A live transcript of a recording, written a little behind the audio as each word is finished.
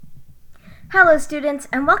Hello students,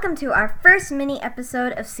 and welcome to our first mini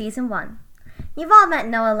episode of Season 1. You've all met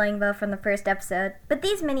Noah Langbo from the first episode, but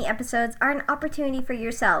these mini episodes are an opportunity for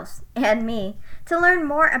yourselves, and me, to learn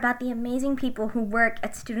more about the amazing people who work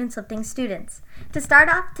at Students Lifting Students. To start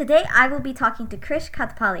off, today I will be talking to Krish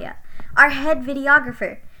Kathpalia, our head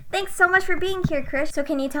videographer. Thanks so much for being here, Krish. So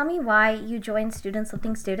can you tell me why you joined Students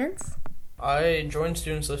Lifting Students? I joined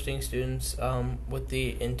Students Lifting Students with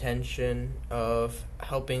the intention of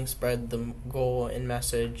helping spread the goal and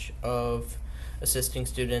message of assisting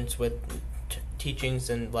students with teachings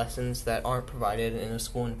and lessons that aren't provided in a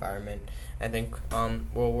school environment. I think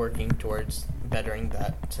we're working towards bettering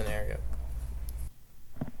that scenario.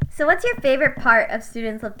 So what's your favorite part of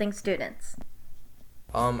Students Lifting Students?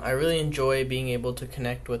 I really enjoy being able to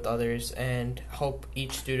connect with others and help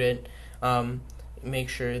each student make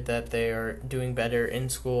sure that they are doing better in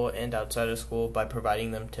school and outside of school by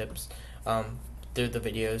providing them tips through the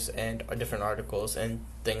videos and different articles and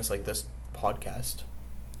things like this podcast.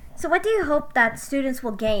 So what do you hope that students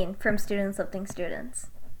will gain from Students Lifting Students?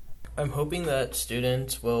 I'm hoping that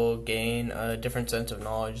students will gain a different sense of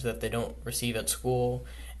knowledge that they don't receive at school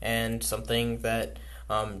and something that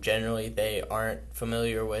generally they aren't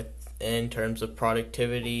familiar with in terms of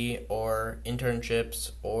productivity or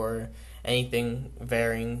internships or anything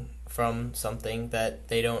varying from something that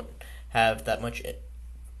they don't have that much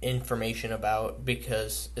information about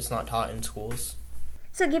because it's not taught in schools.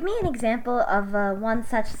 So give me an example of one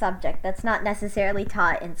such subject that's not necessarily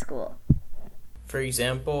taught in school. For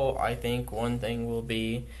example, I think one thing will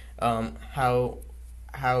be how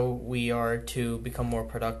we are to become more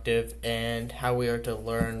productive and how we are to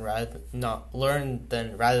learn rather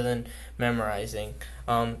than memorizing.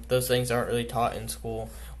 Those things aren't really taught in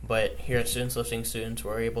school, but here at Students Lifting Students,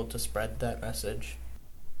 we're able to spread that message.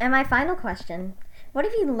 And my final question, what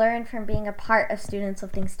have you learned from being a part of Students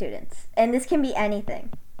Lifting Students? And this can be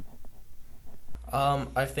anything.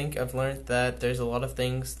 I think I've learned that there's a lot of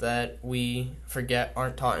things that we forget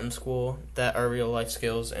aren't taught in school that are real life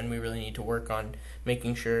skills, and we really need to work on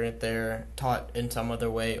making sure that they're taught in some other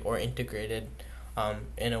way or integrated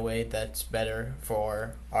in a way that's better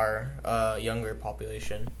for our younger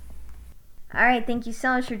population. All right, thank you so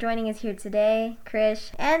much for joining us here today,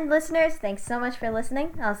 Krish. And listeners, thanks so much for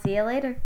listening. I'll see you later.